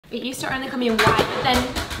It used to only come in white, but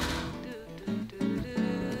then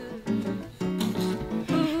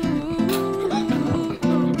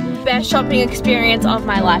best shopping experience of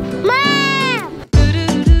my life. Mom!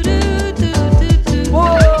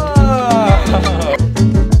 Whoa!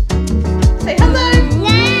 Say hello!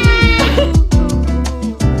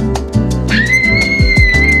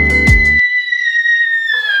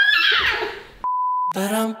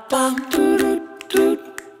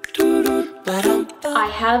 I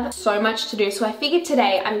have so much to do, so I figured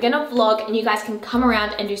today I'm gonna vlog and you guys can come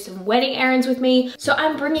around and do some wedding errands with me. So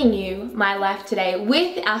I'm bringing you my life today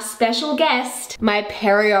with our special guest, my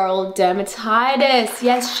perioral dermatitis.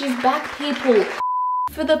 Yes, she's back, people.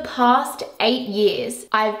 For the past 8 years,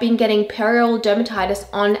 I've been getting perioral dermatitis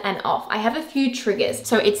on and off. I have a few triggers.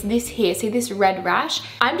 So it's this here, see this red rash?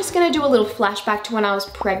 I'm just gonna do a little flashback to when I was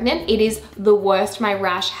pregnant. It is the worst my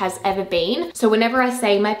rash has ever been. So whenever I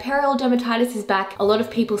say my perioral dermatitis is back, a lot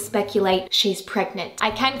of people speculate she's pregnant.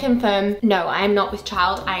 I can confirm, no, I am not with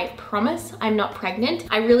child. I promise I'm not pregnant.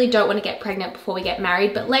 I really don't want to get pregnant before we get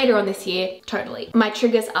married, but later on this year, totally. My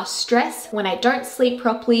triggers are stress, when I don't sleep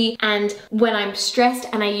properly, and when I'm stressed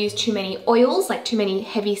and I use too many oils, like too many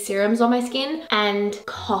heavy serums on my skin, and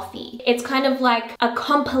coffee. It's kind of like a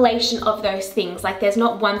compilation of those things. Like there's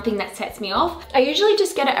not one thing that sets me off. I usually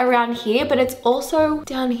just get it around here, but it's also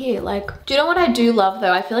down here. Like, do you know what I do love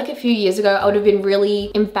though? I feel like a few years ago, I would have been really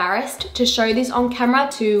embarrassed to show this on camera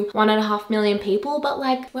to 1.5 million people, but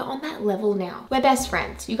like we're on that level now. We're best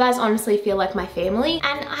friends. You guys honestly feel like my family,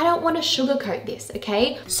 and I don't want to sugarcoat this,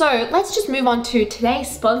 okay? So let's just move on to today's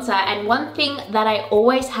sponsor, and one thing that I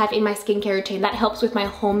always have in my skincare routine that helps with my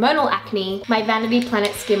hormonal acne, my Vanity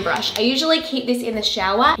Planet skin brush. I usually keep this in the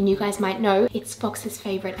shower, and you guys might know it's Fox's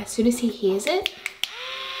favorite. As soon as he hears it,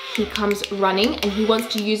 he comes running and he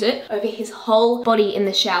wants to use it over his whole body in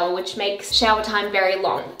the shower, which makes shower time very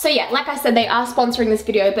long. So yeah, like I said, they are sponsoring this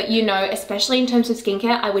video, but you know, especially in terms of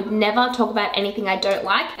skincare, I would never talk about anything I don't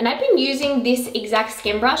like. And I've been using this exact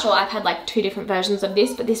skin brush, or I've had like 2 different versions of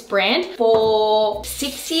this, but this brand for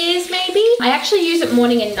 6 years maybe. I actually use it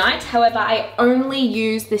morning and night. However, I only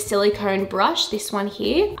use the silicone brush, this one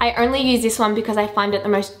here. I only use this one because I find it the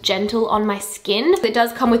most gentle on my skin. It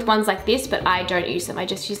does come with ones like this, but I don't use them. I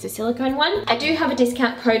just use the silicone one. I do have a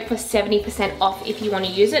discount code for 70% off if you want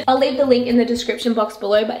to use it. I'll leave the link in the description box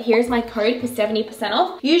below, but here's my code for 70%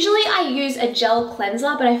 off. Usually I use a gel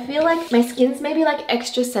cleanser, but I feel like my skin's maybe like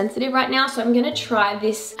extra sensitive right now, so I'm gonna try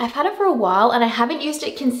this. I've had it for a while and I haven't used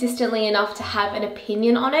it consistently enough to have an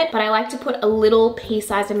opinion on it, but I like to put a little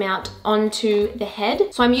pea-sized amount onto the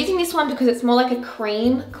head. So I'm using this one because it's more like a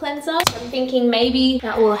cream cleanser. So I'm thinking maybe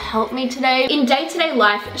that will help me today. In day-to-day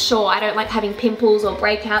life, sure, I don't like having pimples or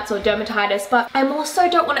breakouts or dermatitis, but I also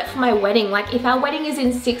don't want it for my wedding. Like if our wedding is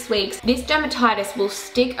in 6 weeks, this dermatitis will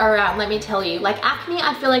stick around, let me tell you. Like acne,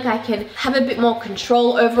 I feel like I can have a bit more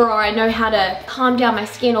control over, or I know how to calm down my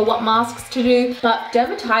skin or what masks to do, but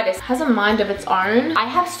dermatitis has a mind of its own. I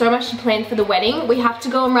have so much to plan for the wedding. We have to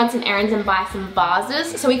go and run some errands and buy some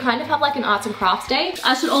vases, so we kind of have like an arts and crafts day.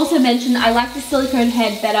 I should also mention I like the silicone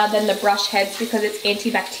head better than the brush heads because it's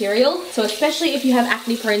antibacterial, so especially if you have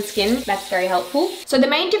acne prone skin, that's very helpful. So the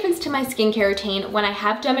main difference to my skincare routine when I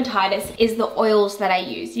have dermatitis is the oils that I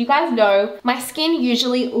use. You guys know my skin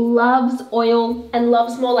usually loves oil and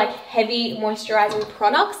loves more like heavy moisturizing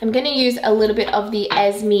products. I'm gonna use a little bit of the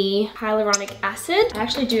Esme hyaluronic acid. I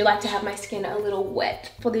actually do like to have my skin a little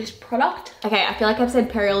wet for this product. Okay, I feel like I've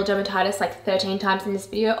said perioral dermatitis like 13 times in this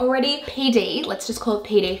video already. PD, let's just call it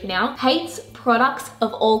PD for now, hates products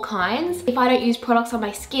of all kinds. If I don't use products on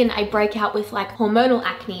my skin, I break out with like hormonal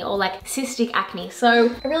acne or like cystic acne.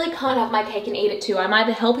 So I really can't have my cake and eat it too. I'm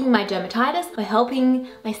either helping my dermatitis or helping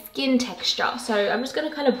my skin texture. So I'm just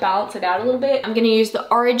gonna kind of balance it out a little bit. I'm gonna use the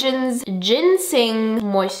Origins Ginseng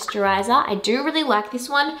Moisturizer. I do really like this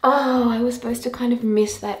one. Oh, I was supposed to kind of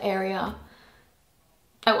miss that area.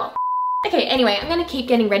 Oh well. Okay, anyway, I'm gonna keep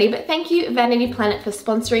getting ready, but thank you Vanity Planet for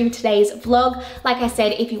sponsoring today's vlog. Like I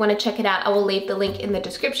said, if you wanna check it out, I will leave the link in the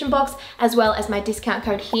description box, as well as my discount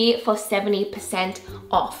code here for 70%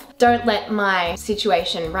 off. Don't let my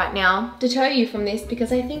situation right now deter you from this,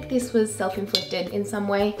 because I think this was self-inflicted in some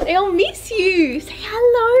way. They all miss you. Say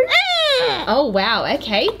hello. Oh, wow,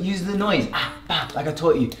 okay. Use the noise. Ah, bah, like I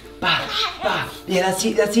taught you. Bah, bah. Yeah, that's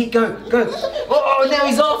it, that's it. Go, go. Oh, now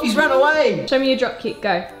he's off. He's run away. Show me your drop kick,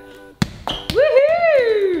 go.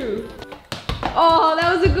 Woohoo! Oh,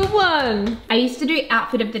 that was a good one. I used to do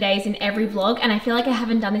outfit of the days in every vlog, and I feel like I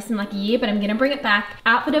haven't done this in like a year, but I'm gonna bring it back.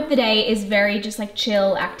 Outfit of the day is very just like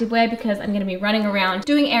chill activewear because I'm gonna be running around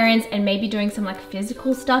doing errands and maybe doing some like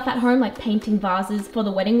physical stuff at home, like painting vases for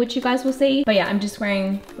the wedding, which you guys will see. But yeah, I'm just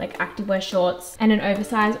wearing like activewear shorts and an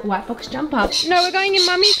oversized white box jumper. No, we're going in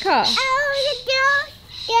Mummy's car.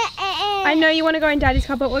 I know you want to go in Daddy's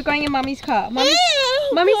car, but we're going in Mummy's car. Mummy's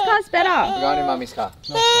car's better. We're going in Mummy's car.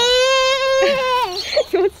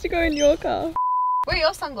 He wants to go in your car. Where are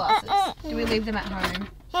your sunglasses? Do we leave them at home?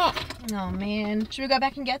 Oh man. Should we go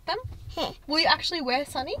back and get them? Will you actually wear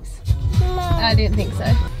sunnies? No. I didn't think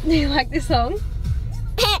so. Do you like this song?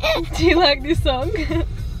 Do you like this song?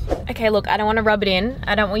 Okay, look, I don't want to rub it in.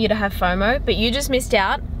 I don't want you to have FOMO, but you just missed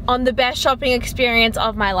out on the best shopping experience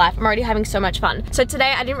of my life. I'm already having so much fun. So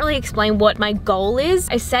today I didn't really explain what my goal is.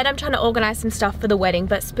 I said I'm trying to organize some stuff for the wedding,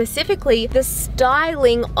 but specifically the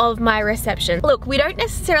styling of my reception. Look, we don't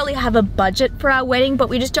necessarily have a budget for our wedding, but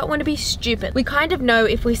we just don't want to be stupid. We kind of know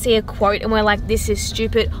if we see a quote and we're like, this is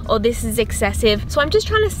stupid or this is excessive. So I'm just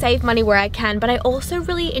trying to save money where I can, but I also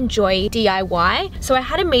really enjoy DIY. So I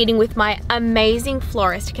had a meeting with my amazing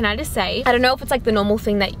florist. Can I just say, I don't know if it's like the normal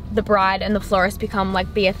thing that the bride and the florist become like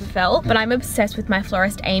BFFL, but I'm obsessed with my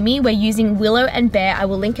florist Amy. We're using Willow and Bear. I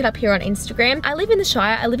will link it up here on Instagram. I live in the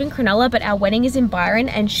Shire, I live in Cronulla, but our wedding is in Byron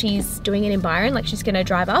and she's doing it in Byron, like she's gonna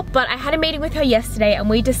drive up. But I had a meeting with her yesterday and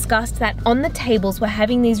we discussed that on the tables, we're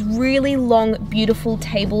having these really long, beautiful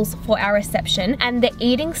tables for our reception, and the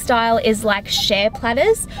eating style is like share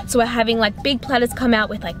platters. So we're having like big platters come out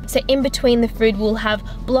with like, so in between the food we'll have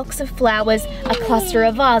blocks of flowers, a cluster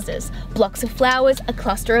of vases, blocks of flowers, a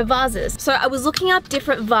cluster of vases. So I was looking up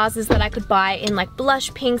different vases that I could buy in like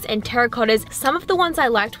blush pinks and terracottas. Some of the ones I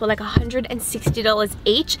liked were like $160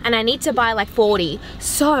 each, and I need to buy like 40.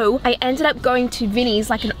 So I ended up going to Vinnie's,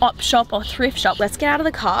 like an op shop or thrift shop. Let's get out of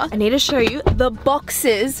the car. I need to show you the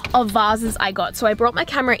boxes of vases I got. So I brought my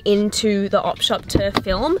camera into the op shop to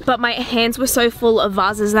film, but my hands were so full of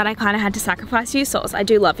vases that I kind of had to sacrifice you. So I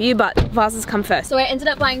do love you, but vases come first. So I ended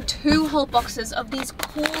up buying 2 whole boxes of these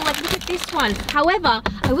cool, like look at this one. However,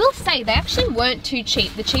 I will say they actually weren't too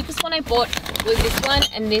cheap. The cheapest one I bought was this one,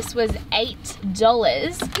 and this was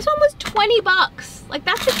 $8. This one was 20 bucks. Like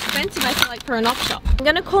that's expensive, I feel like, for an op shop. I'm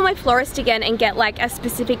gonna call my florist again and get like a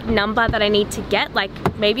specific number that I need to get, like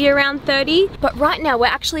maybe around 30. But right now we're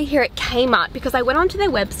actually here at Kmart because I went onto their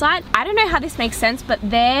website. I don't know how this makes sense, but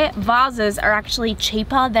their vases are actually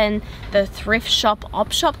cheaper than the thrift shop,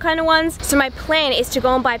 op shop kind of ones. So my plan is to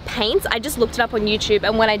go and buy paints. I just looked it up on YouTube,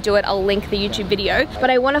 and when I do it, I'll link the YouTube video. But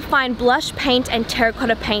I want to find blush paint and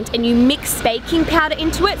terracotta paint, and you mix baking powder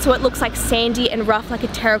into it so it looks like sandy and rough, like a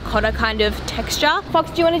terracotta kind of texture.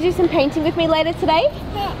 Fox, do you want to do some painting with me later today?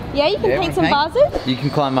 Yeah, you can paint some vases? You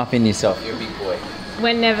can climb up in yourself, you're a big boy.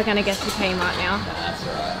 We're never going to get to Kmart now. Nah, that's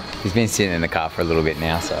alright. He's been sitting in the car for a little bit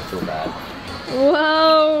now, so I feel bad.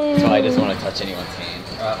 Whoa! So I just want to touch anyone's hand.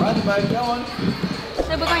 Alright, ride the boat, go on. So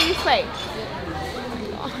we're going this way.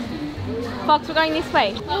 Fox, we're going this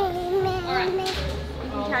way. Alright. You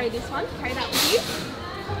can carry this one. Carry that with you.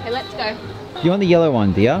 Okay, let's go. You want the yellow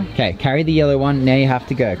one, dear? Okay, carry the yellow one. Now you have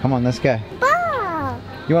to go. Come on, let's go.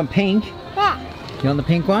 You want pink? Yeah. You want the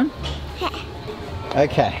pink one? Yeah.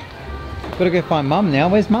 Okay. Gotta go find Mum now.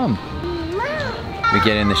 Where's Mum? We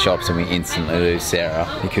get in the shops and we instantly lose Sarah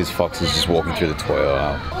because Fox is just walking through the toy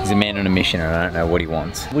aisle. He's a man on a mission and I don't know what he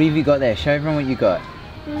wants. What have you got there? Show everyone what you got.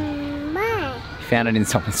 Mom. You found it in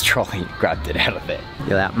someone's trolley. You grabbed it out of there.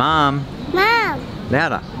 Yell out, Mom. Mom.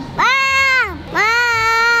 Louder. Mom.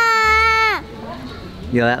 Mom.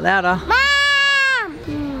 Yell out louder.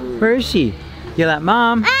 Mom. Where is she? Yell out,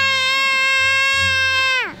 Mom. Mom.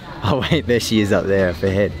 Oh wait, there she is up there off her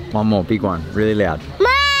head. One more, big one, really loud.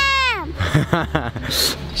 Mom.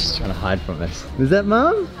 She's trying to hide from us. Was that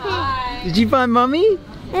Mum? Hi. Did you find Mummy?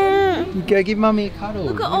 You go give Mummy a cuddle.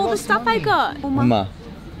 Look at all the stuff I got. Mama.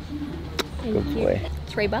 Thank Good you. boy.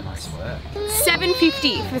 $3.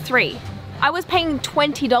 $7.50 for 3. I was paying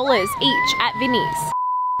 $20 each at Vinnie's.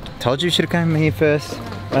 Told you should have come here first.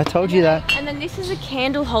 I told you that. And then this is a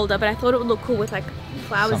candle holder, but I thought it would look cool with like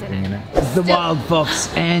flowers Something in it. It's the Wild Fox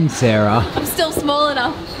and Sarah. I'm still small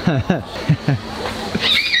enough.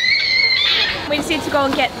 We just need to go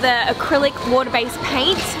and get the acrylic water-based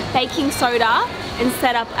paint, baking soda, and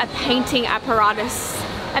set up a painting apparatus,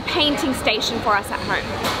 a painting station for us at home.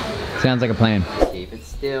 Sounds like a plan. Keep it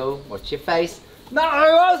still. Watch your face. No,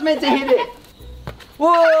 I was meant to hit it.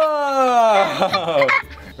 Whoa!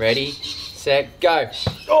 Ready, set, go.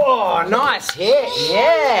 Oh, nice hit.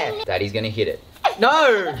 Yeah. Daddy's gonna hit it.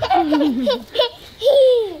 No.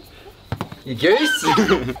 You goose.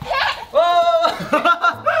 Whoa!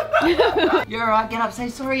 You're alright, get up, say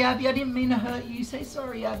sorry, Abby. I didn't mean to hurt you. Say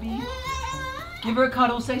sorry, Abby. Give her a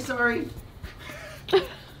cuddle, say sorry.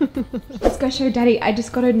 Let's go show Daddy. I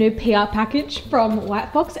just got a new PR package from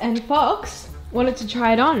White Fox, and Fox wanted to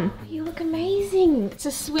try it on. You look amazing. It's a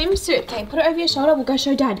swimsuit. Okay, put it over your shoulder. We'll go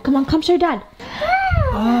show Dad. Come on, come show Dad.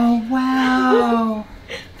 Oh, wow.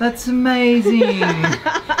 That's amazing. He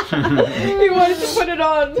wanted to put it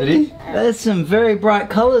on. Did he? There's some very bright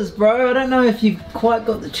colours, bro. I don't know if you've quite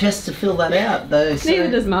got the chest to fill that out, though. So. Neither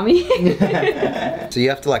does Mummy. So you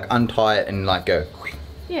have to like untie it and like go.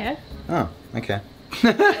 Yeah. Oh, okay.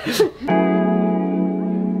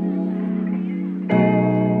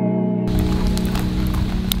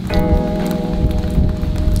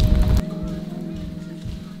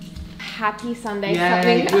 Happy Sunday.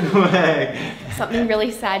 Yay, good work. Something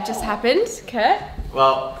really sad just happened, Kurt.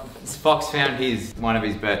 Well, Fox found one of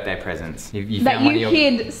his birthday presents. You That found one you of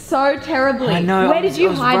your... hid so terribly. I know. Where did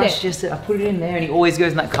you hide it? Yesterday. I put it in there and he always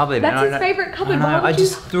goes in that cupboard. That's his favourite cupboard. Why would I you...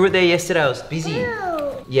 just threw it there yesterday. I was busy.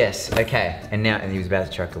 Ew. Yes, okay. And he was about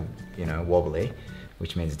to chuck a, wobbly,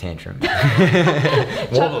 which means a tantrum.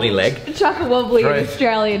 Wobbly leg. Chuck a wobbly in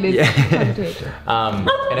Australian is and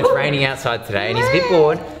it's raining outside today and he's a bit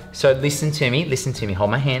bored. So listen to me, hold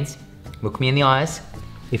my hands, look me in the eyes.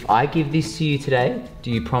 If I give this to you today,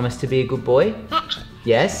 do you promise to be a good boy?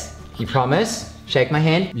 Yes? You promise? Shake my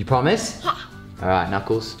hand, you promise? Alright,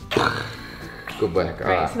 Knuckles. Good work,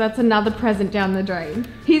 alright. So that's another present down the drain.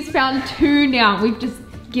 He's found 2 now. We've just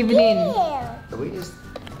given in. Are we just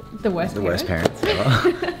The worst parents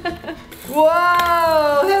ever? Whoa,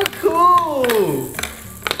 how cool!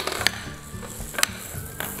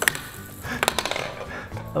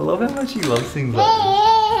 I love how much he loves things like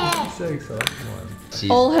this. He's so excited.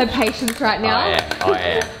 All her patience right now. Oh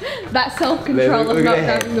yeah. That self-control of not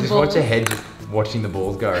grabbing the Just ball. watch her head just watching the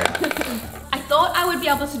balls go around. I thought I would be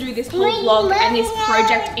able to do this whole vlog and this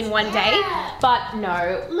project in one day, but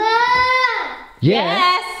no. Mom.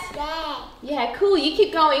 Yes! Dad. Yeah, cool. You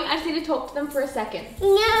keep going. I just need to talk to them for a second.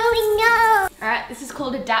 No. Alright, this is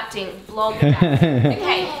called adapting. Vlog adapt.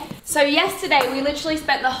 Okay, so yesterday we literally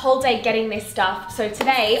spent the whole day getting this stuff. So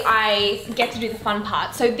today I get to do the fun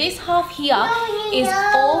part. So this half here is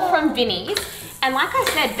all from Vinnie's. And like I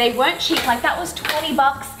said, they weren't cheap. Like that was 20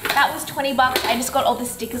 bucks. That was 20 bucks. I just got all the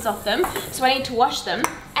stickers off them. So I need to wash them.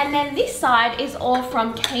 And then this side is all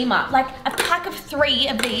from Kmart. Like a pack of 3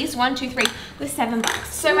 of these, 1, 2, 3, was 7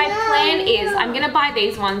 bucks. So my plan is I'm gonna buy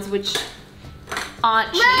these ones, which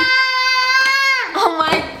aren't cheap. Oh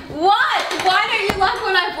my, what? Why don't you like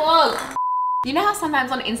when I vlog? You know how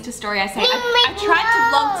sometimes on Insta story I say, I tried to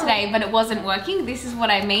vlog today, but it wasn't working? This is what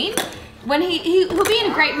I mean. When he'll be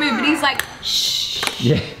in a great mood, but he's like, shh.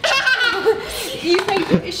 Yeah. You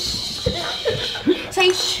say, shh.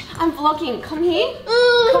 Say, shh, I'm vlogging. Come here.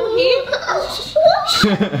 Come here. Shh.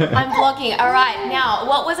 I'm vlogging. All right, now,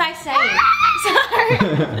 what was I saying?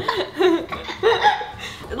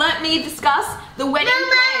 So, let me discuss the wedding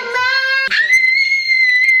plans.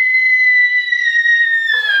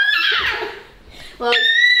 Well,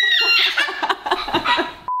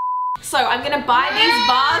 so I'm gonna buy these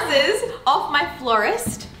vases off my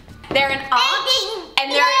florist. They're an arch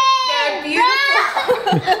and they're a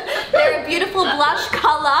beautiful they're a beautiful blush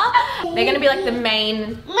color. They're gonna be like the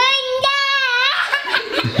main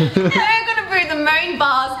they're gonna be the main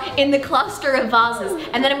vase in the cluster of vases,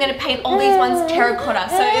 and then I'm gonna paint all these ones terracotta.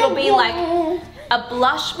 So it'll be like a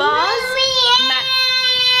blush vase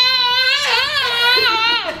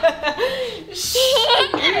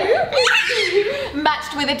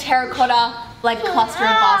matched with a terracotta like cluster of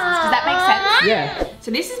vases. Does that make sense? Yeah.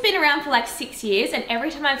 So this has been around for like 6 years, and every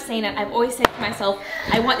time I've seen it, I've always said to myself,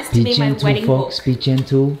 I want this to be my wedding book. Be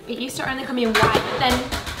gentle. It used to only come in white, but then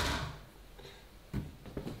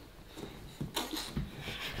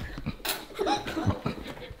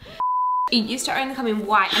it used to only come in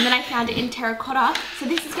white, and then I found it in terracotta. So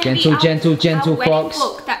this is going to be our wedding Fox.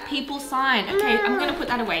 book that people sign. Okay, I'm going to put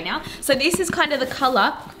that away now. So this is kind of the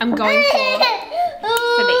color I'm going for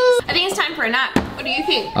these. I think it's time for a nap. What do you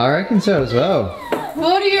think? I reckon so as well.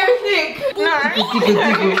 What do you think?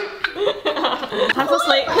 Time for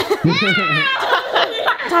sleep.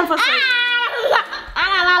 Time for sleep.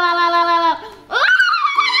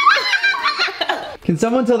 Can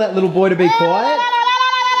someone tell that little boy to be quiet?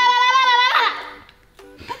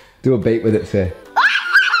 Do a beat with it, sir.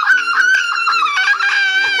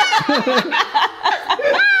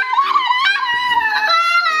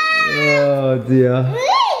 Oh dear.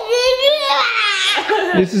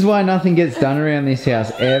 This is why nothing gets done around this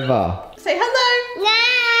house ever. Say hello.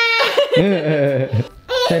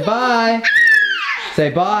 Say bye. Say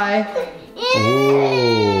bye.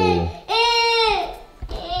 Ooh.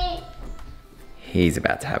 He's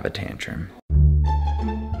about to have a tantrum.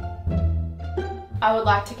 I would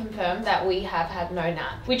like to confirm that we have had no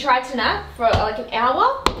nap. We tried to nap for like an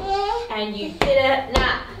hour and you didn't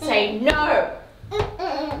nap. Say no.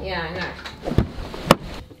 Yeah, I know.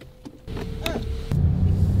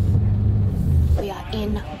 We are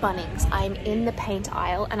in Bunnings. I'm in the paint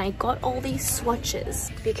aisle and I got all these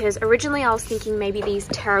swatches because originally I was thinking maybe these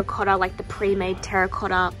terracotta, like the pre-made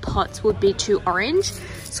terracotta pots would be too orange.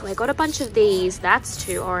 So I got a bunch of these. That's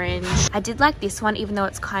too orange. I did like this one even though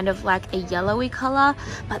it's kind of like a yellowy color.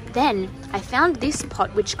 But then I found this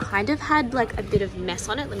pot which kind of had like a bit of mess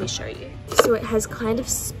on it. Let me show you. So it has kind of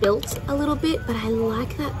spilt a little bit, but I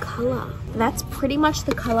like that color. That's pretty much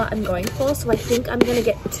the color I'm going for. So I think I'm gonna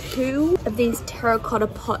get 2 of these terracotta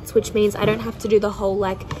pots, which means I don't have to do the whole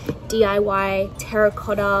like DIY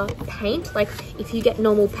terracotta paint. Like if you get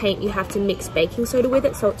normal paint, you have to mix baking soda with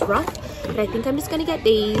it so it's rough. But I think I'm just gonna get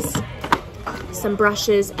these, some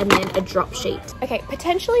brushes, and then a drop sheet. Okay,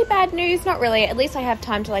 potentially bad news, not really. At least I have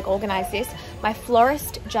time to like organize this. My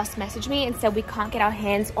florist just messaged me and said we can't get our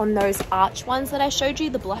hands on those arch ones that I showed you,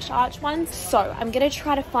 the blush arch ones. So I'm gonna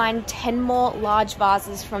try to find 10 more large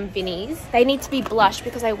vases from Vinnie's. They need to be blush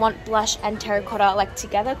because I want blush and terracotta like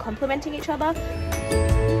together, complementing each other.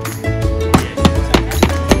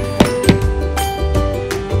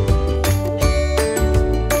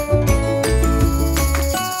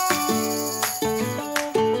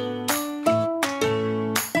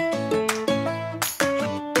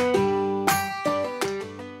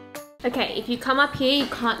 Okay, if you come up here, you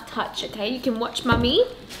can't touch, okay? You can watch Mummy,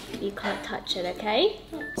 you can't touch it, okay?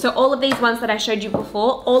 So all of these ones that I showed you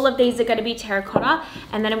before, all of these are gonna be terracotta,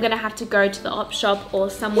 and then I'm gonna have to go to the op shop or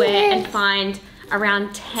somewhere and find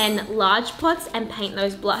around 10 large pots and paint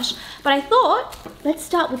those blush. But I thought, let's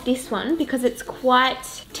start with this one because it's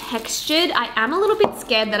quite textured. I am a little bit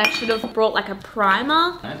scared that I should have brought like a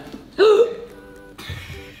primer.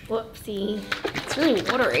 Whoopsie, it's really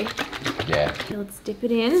watery. Yeah. Let's dip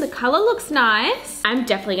it in. The color looks nice. I'm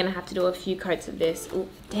definitely gonna have to do a few coats of this. Ooh,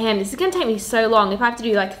 damn, this is gonna take me so long if I have to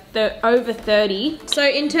do like over 30. So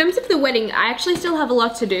in terms of the wedding, I actually still have a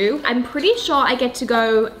lot to do. I'm pretty sure I get to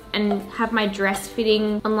go and have my dress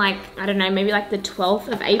fitting on like, I don't know, maybe like the 12th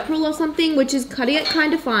of April or something, which is cutting it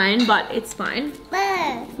kind of fine, but it's fine.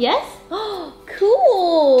 Yes? Oh,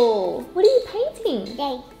 cool. What are you painting?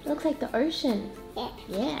 It looks like the ocean.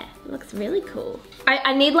 Yeah, it looks really cool.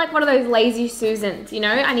 I need like one of those lazy Susans, you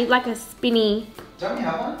know? I need like a spinny. Don't you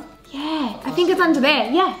have one? Yeah, I think it's under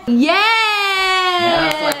there. Yeah. Yeah! Now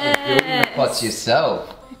it's like you're building the pots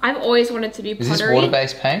yourself. I've always wanted to do pottery. Is this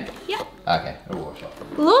water-based paint? Yeah. Okay, it'll wash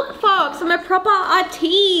off. Look, Fox, I'm a proper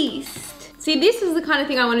artiste. See, this is the kind of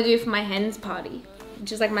thing I want to do for my hens party,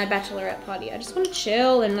 which is like my bachelorette party. I just want to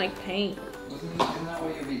chill and like paint. Isn't that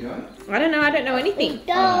what you'll be doing? I don't know anything.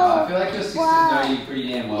 I feel like your sisters know you pretty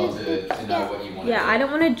damn well to know what you want to do. Yeah, I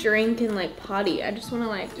don't want to drink and like party. I just want to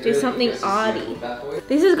like do something think your arty. sisters will that for you?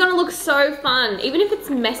 This is gonna look so fun. Even if it's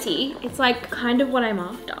messy, it's like kind of what I'm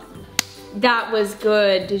after. That was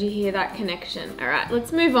good. Did you hear that connection? All right,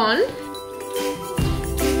 let's move on.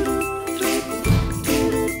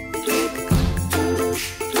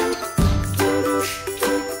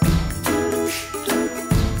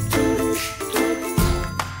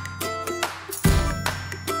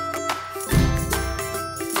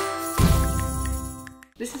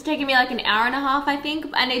 This has taken me like an hour and a half, I think,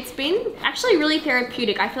 and it's been actually really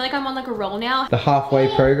therapeutic. I feel like I'm on like a roll now. The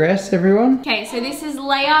halfway progress, everyone. Okay, so this is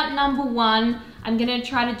layout number 1. I'm gonna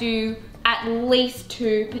try to do at least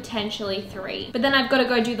 2, potentially 3. But then I've got to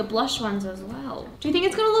go do the blush ones as well. Do you think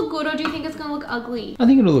it's gonna look good or do you think it's gonna look ugly? I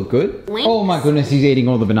think it'll look good. Links. Oh my goodness, he's eating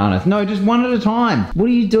all the bananas. No, just one at a time. What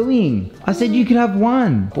are you doing? I said you could have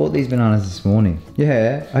one. Bought these bananas this morning.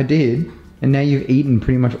 Yeah, I did. And now you've eaten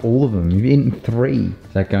pretty much all of them. You've eaten 3. Is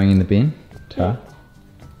that going in the bin? Ta?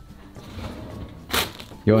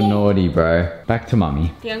 You're naughty, bro. Back to mummy.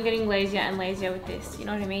 I think I'm getting lazier and lazier with this. You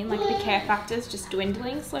know what I mean? Like the care factor's just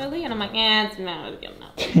dwindling slowly and I'm like, yeah, it's not good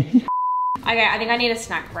enough. Okay, I think I need a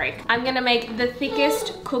snack break. I'm gonna make the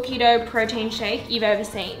thickest cookie dough protein shake you've ever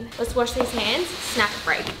seen. Let's wash these hands, snack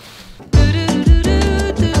break.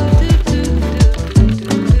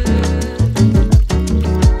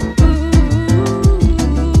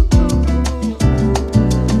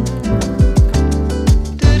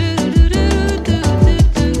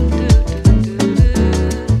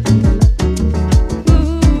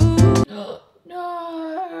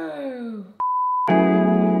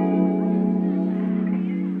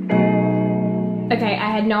 Okay,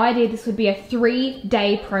 I had no idea this would be a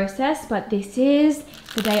 3-day process, but this is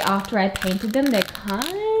the day after I painted them. They're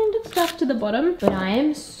kind of stuff to the bottom, but I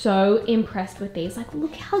am so impressed with these. Like,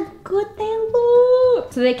 look how good they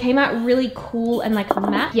look. So they came out really cool and like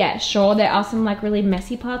matte. Yeah, sure, there are some like really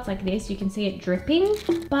messy parts like this. You can see it dripping,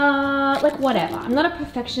 but like whatever. I'm not a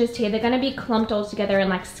perfectionist here. They're gonna be clumped all together and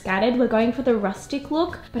like scattered. We're going for the rustic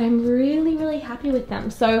look, but I'm really, really happy with them.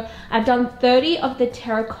 So I've done 30 of the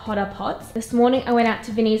terracotta pots. This morning I went out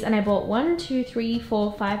to Vinnie's and I bought 1, 2, 3,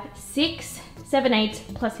 4, 5, 6, 7, 8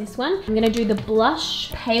 plus this one. I'm gonna do the blush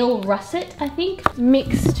pale russet, I think,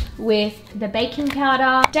 mixed with the baking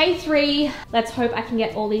powder. Day 3, let's hope I can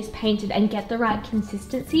get all these painted and get the right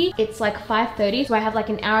consistency. It's like 5:30, so I have like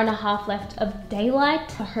an hour and a half left of daylight.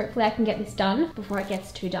 So hopefully I can get this done before it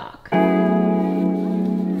gets too dark.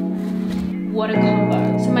 What a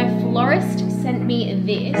combo. So my florist sent me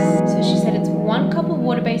this. So she said it's 1 cup of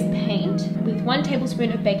water-based paint with 1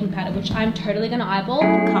 tablespoon of baking powder, which I'm totally gonna eyeball.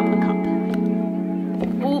 A cup.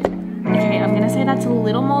 Ooh, okay, I'm gonna say that's a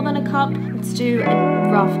little more than a cup. Let's do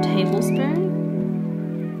a rough tablespoon.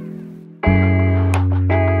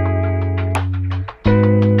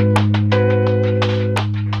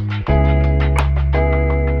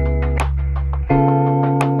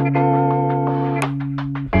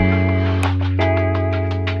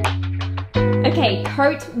 Okay,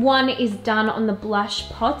 coat 1 is done on the blush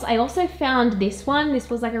pots. I also found this one. This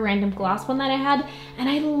was like a random glass one that I had, and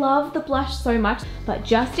I love the blush so much, but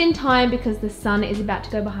just in time because the sun is about to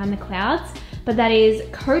go behind the clouds. But that is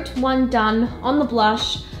coat 1 done on the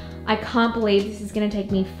blush. I can't believe this is gonna take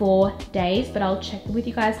me 4 days, but I'll check with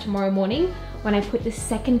you guys tomorrow morning when I put the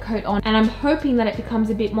second coat on, and I'm hoping that it becomes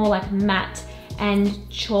a bit more like matte and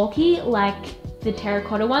chalky like the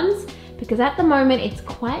terracotta ones, because at the moment it's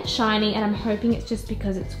quite shiny and I'm hoping it's just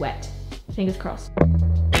because it's wet. Fingers crossed.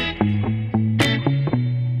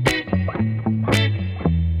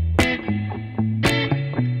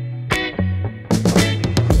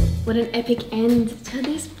 What an epic end to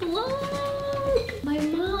this vlog. My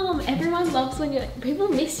mom, everyone loves when people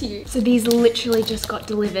miss you. So these literally just got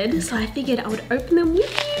delivered, so I figured I would open them with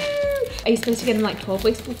you. Are you supposed to get them like 12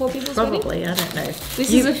 weeks before people's wedding? Probably, I don't know.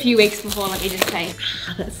 This is a few weeks before, let me just say.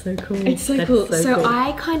 That's so cool. It's so cool. So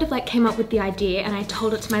I kind of like came up with the idea and I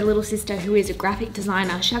told it to my little sister who is a graphic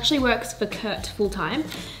designer. She actually works for Kurt full time.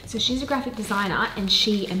 So she's a graphic designer and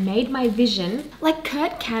she made my vision. Like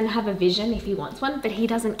Kurt can have a vision if he wants one, but he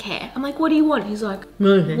doesn't care. I'm like, what do you want? He's like,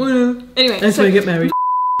 okay. Well. Anyway, That's why I get married.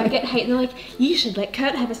 I get hate and they're like, you should let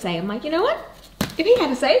Kurt have a say. I'm like, you know what? If he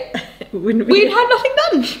had a say, We'd have nothing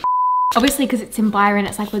done. Obviously, because it's in Byron,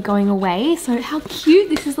 it's like we're going away. So how cute.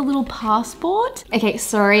 This is a little passport. Okay,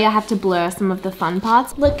 sorry, I have to blur some of the fun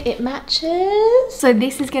parts. Look, it matches. So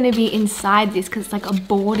this is going to be inside this because it's like a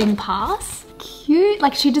boarding pass. Cute.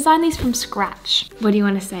 Like she designed these from scratch. What do you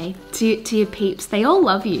want to say to your peeps? They all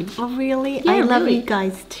love you. Oh, really? Yeah, I love really. you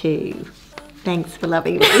guys too. Thanks for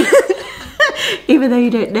loving me. Even though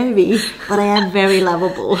you don't know me, but I am very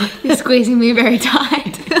lovable. You're squeezing me very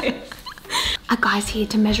tight. A guy's here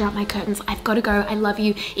to measure up my curtains. I've got to go. I love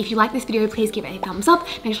you. If you like this video, please give it a thumbs up.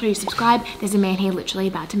 Make sure you subscribe. There's a man here literally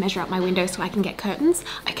about to measure up my window so I can get curtains.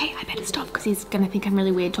 Okay, I better stop because he's gonna think I'm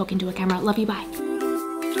really weird talking to a camera. Love you, bye.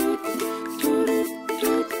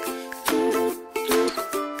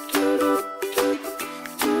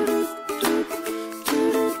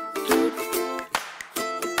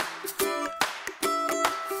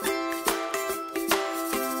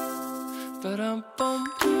 Ba-dum-bum.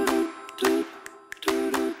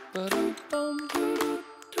 Ba-dum-bum.